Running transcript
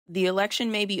The election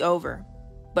may be over,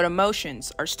 but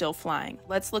emotions are still flying.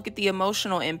 Let's look at the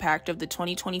emotional impact of the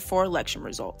 2024 election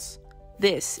results.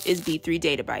 This is B3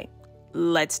 DataByte.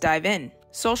 Let's dive in.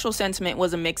 Social sentiment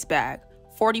was a mixed bag,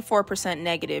 44%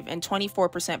 negative and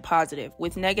 24% positive,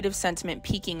 with negative sentiment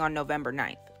peaking on November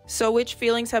 9th. So which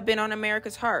feelings have been on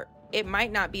America's heart? It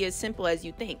might not be as simple as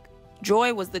you think.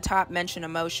 Joy was the top mentioned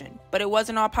emotion, but it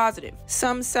wasn't all positive.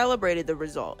 Some celebrated the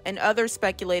result, and others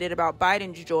speculated about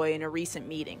Biden's joy in a recent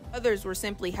meeting. Others were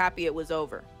simply happy it was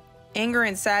over. Anger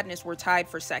and sadness were tied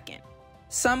for second.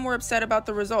 Some were upset about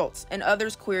the results, and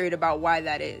others queried about why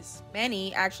that is.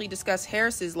 Many actually discussed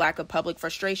Harris's lack of public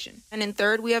frustration. And in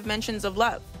third, we have mentions of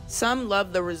love. Some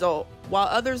loved the result, while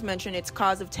others mentioned its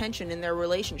cause of tension in their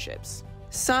relationships.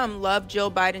 Some loved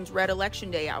Joe Biden's red election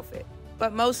day outfit.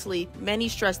 But mostly, many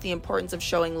stress the importance of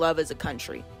showing love as a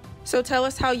country. So tell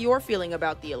us how you're feeling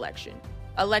about the election.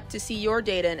 Elect to see your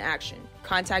data in action.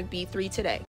 Contact B3 today.